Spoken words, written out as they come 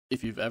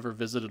If you've ever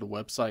visited a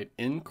website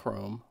in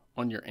Chrome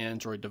on your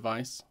Android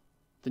device,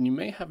 then you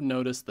may have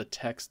noticed the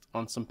text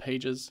on some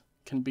pages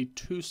can be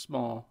too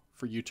small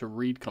for you to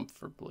read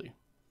comfortably.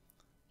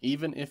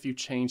 Even if you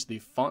change the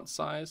font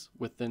size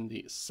within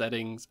the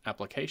Settings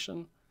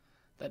application,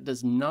 that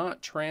does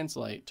not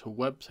translate to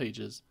web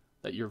pages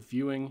that you're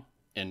viewing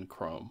in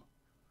Chrome.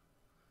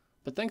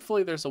 But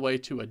thankfully, there's a way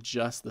to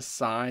adjust the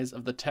size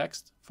of the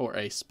text for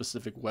a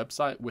specific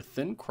website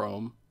within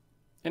Chrome,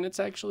 and it's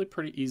actually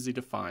pretty easy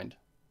to find.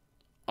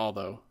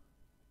 Although,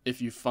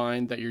 if you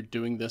find that you're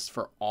doing this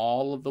for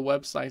all of the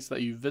websites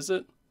that you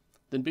visit,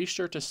 then be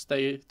sure to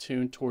stay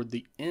tuned toward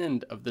the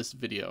end of this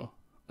video,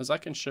 as I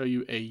can show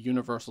you a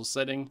universal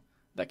setting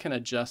that can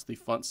adjust the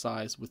font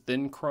size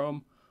within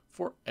Chrome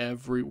for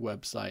every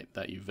website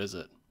that you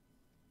visit.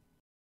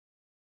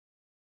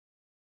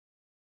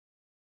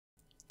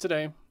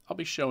 Today, I'll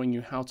be showing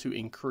you how to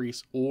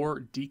increase or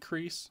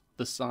decrease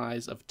the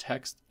size of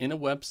text in a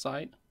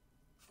website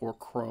for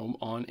Chrome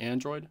on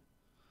Android,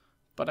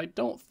 but I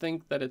don't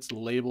think that it's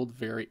labeled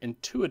very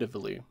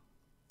intuitively.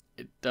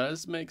 It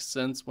does make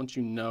sense once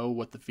you know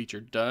what the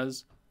feature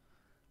does,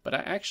 but I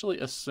actually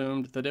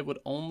assumed that it would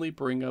only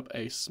bring up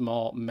a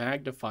small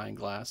magnifying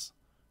glass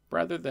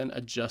rather than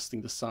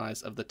adjusting the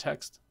size of the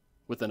text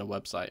within a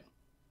website.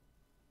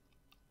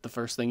 The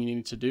first thing you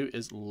need to do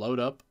is load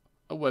up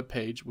a web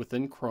page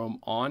within Chrome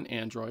on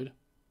Android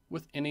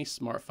with any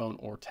smartphone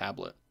or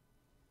tablet.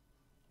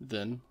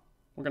 Then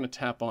we're going to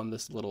tap on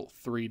this little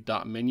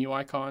three-dot menu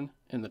icon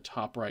in the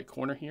top right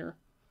corner here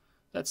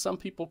that some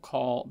people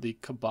call the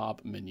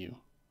kebab menu.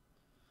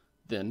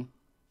 Then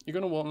you're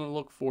going to want to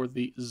look for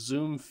the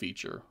zoom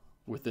feature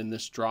within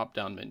this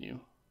drop-down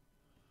menu.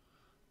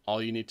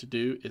 All you need to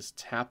do is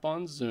tap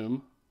on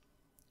zoom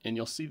and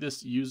you'll see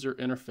this user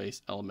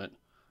interface element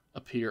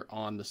appear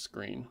on the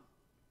screen.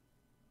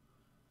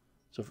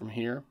 So from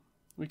here,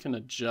 we can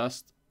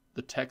adjust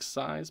the text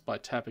size by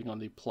tapping on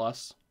the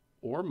plus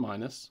or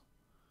minus.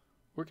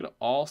 We're going to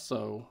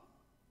also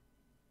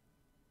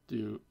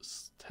do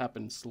tap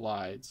and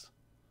slides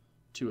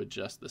to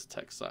adjust this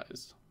text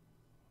size.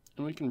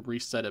 And we can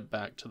reset it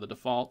back to the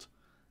default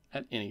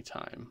at any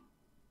time.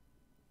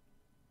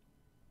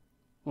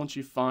 Once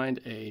you find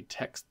a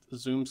text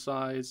zoom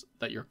size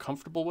that you're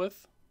comfortable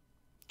with,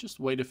 just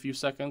wait a few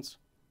seconds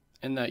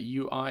and that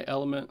UI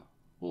element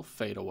will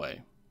fade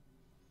away.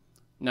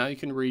 Now you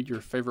can read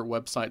your favorite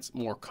websites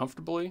more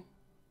comfortably,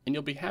 and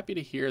you'll be happy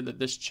to hear that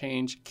this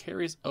change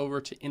carries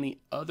over to any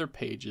other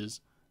pages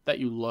that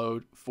you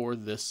load for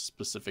this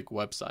specific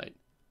website.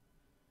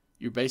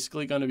 You're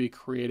basically going to be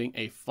creating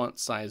a font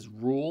size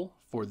rule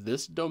for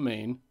this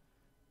domain,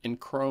 and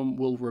Chrome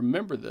will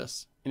remember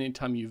this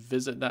anytime you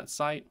visit that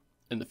site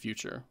in the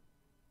future.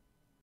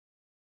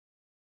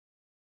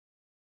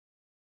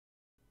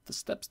 The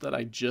steps that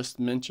I just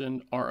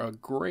mentioned are a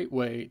great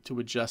way to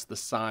adjust the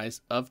size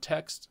of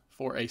text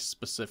for a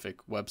specific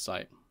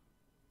website.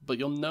 But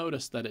you'll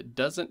notice that it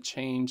doesn't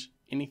change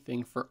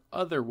anything for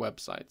other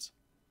websites.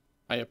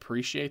 I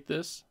appreciate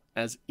this,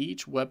 as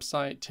each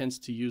website tends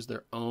to use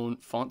their own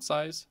font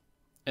size,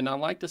 and I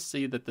like to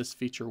see that this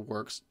feature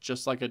works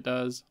just like it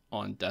does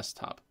on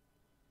desktop.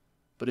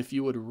 But if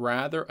you would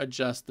rather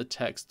adjust the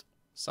text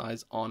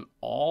size on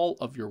all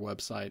of your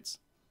websites,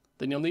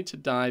 then you'll need to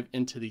dive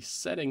into the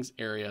settings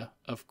area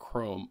of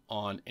Chrome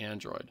on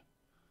Android.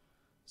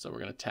 So we're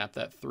going to tap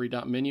that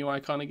three-dot menu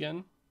icon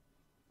again.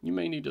 You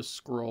may need to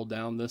scroll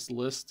down this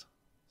list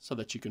so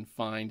that you can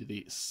find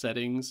the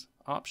settings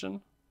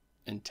option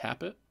and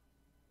tap it.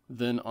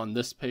 Then on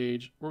this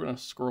page, we're going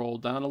to scroll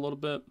down a little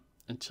bit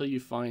until you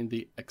find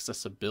the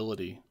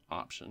accessibility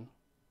option.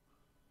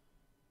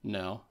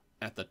 Now,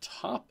 at the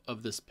top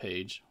of this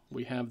page,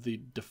 we have the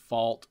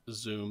default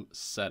zoom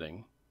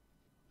setting.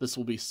 This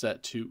will be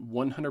set to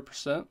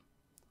 100%,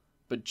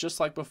 but just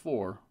like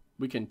before,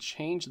 we can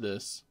change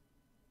this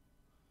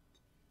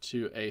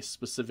to a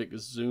specific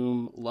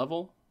zoom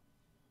level,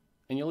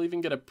 and you'll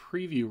even get a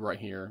preview right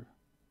here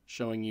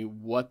showing you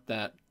what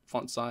that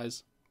font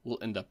size will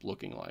end up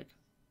looking like.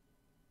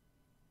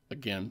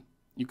 Again,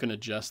 you can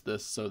adjust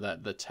this so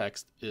that the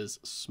text is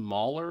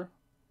smaller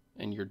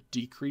and you're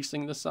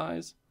decreasing the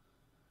size,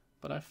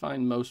 but I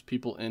find most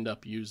people end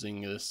up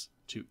using this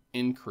to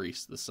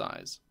increase the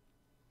size.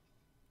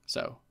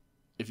 So,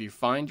 if you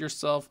find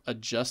yourself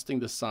adjusting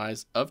the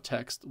size of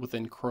text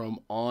within Chrome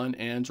on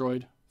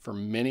Android for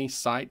many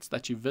sites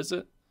that you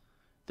visit,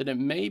 then it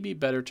may be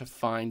better to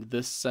find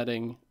this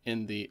setting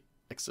in the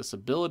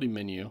accessibility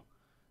menu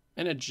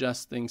and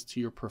adjust things to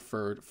your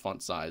preferred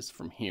font size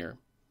from here.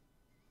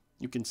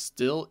 You can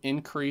still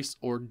increase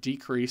or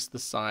decrease the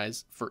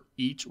size for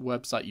each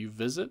website you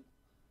visit,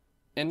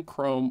 and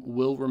Chrome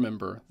will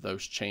remember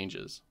those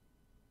changes.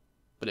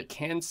 But it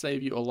can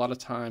save you a lot of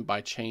time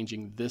by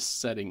changing this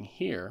setting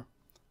here,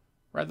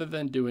 rather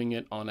than doing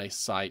it on a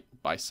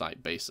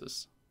site-by-site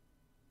basis.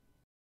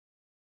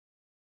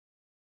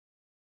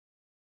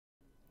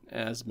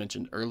 As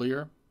mentioned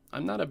earlier,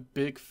 I'm not a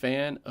big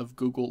fan of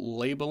Google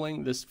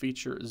labeling this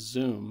feature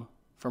Zoom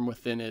from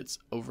within its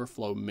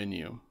overflow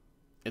menu.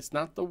 It's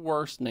not the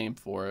worst name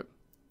for it,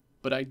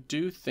 but I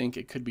do think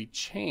it could be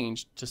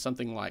changed to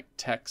something like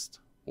text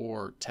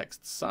or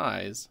text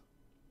size,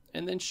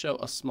 and then show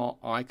a small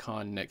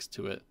icon next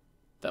to it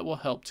that will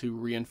help to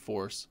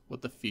reinforce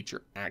what the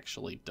feature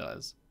actually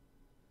does.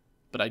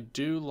 But I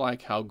do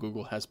like how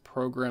Google has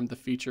programmed the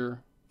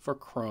feature for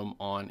Chrome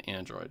on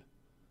Android.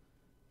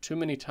 Too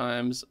many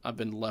times I've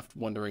been left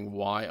wondering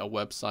why a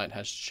website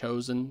has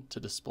chosen to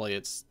display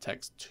its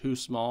text too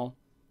small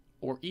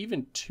or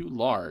even too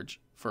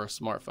large for a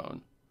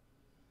smartphone.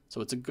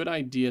 So it's a good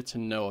idea to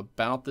know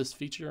about this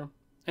feature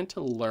and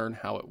to learn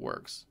how it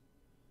works.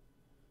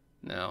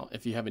 Now,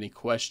 if you have any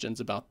questions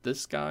about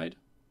this guide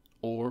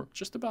or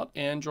just about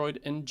Android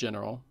in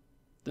general,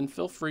 then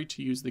feel free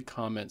to use the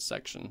comment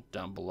section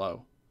down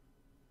below.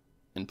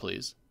 And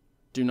please,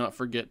 do not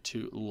forget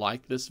to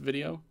like this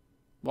video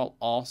while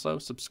also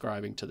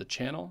subscribing to the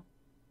channel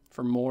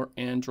for more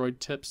Android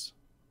tips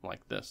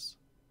like this.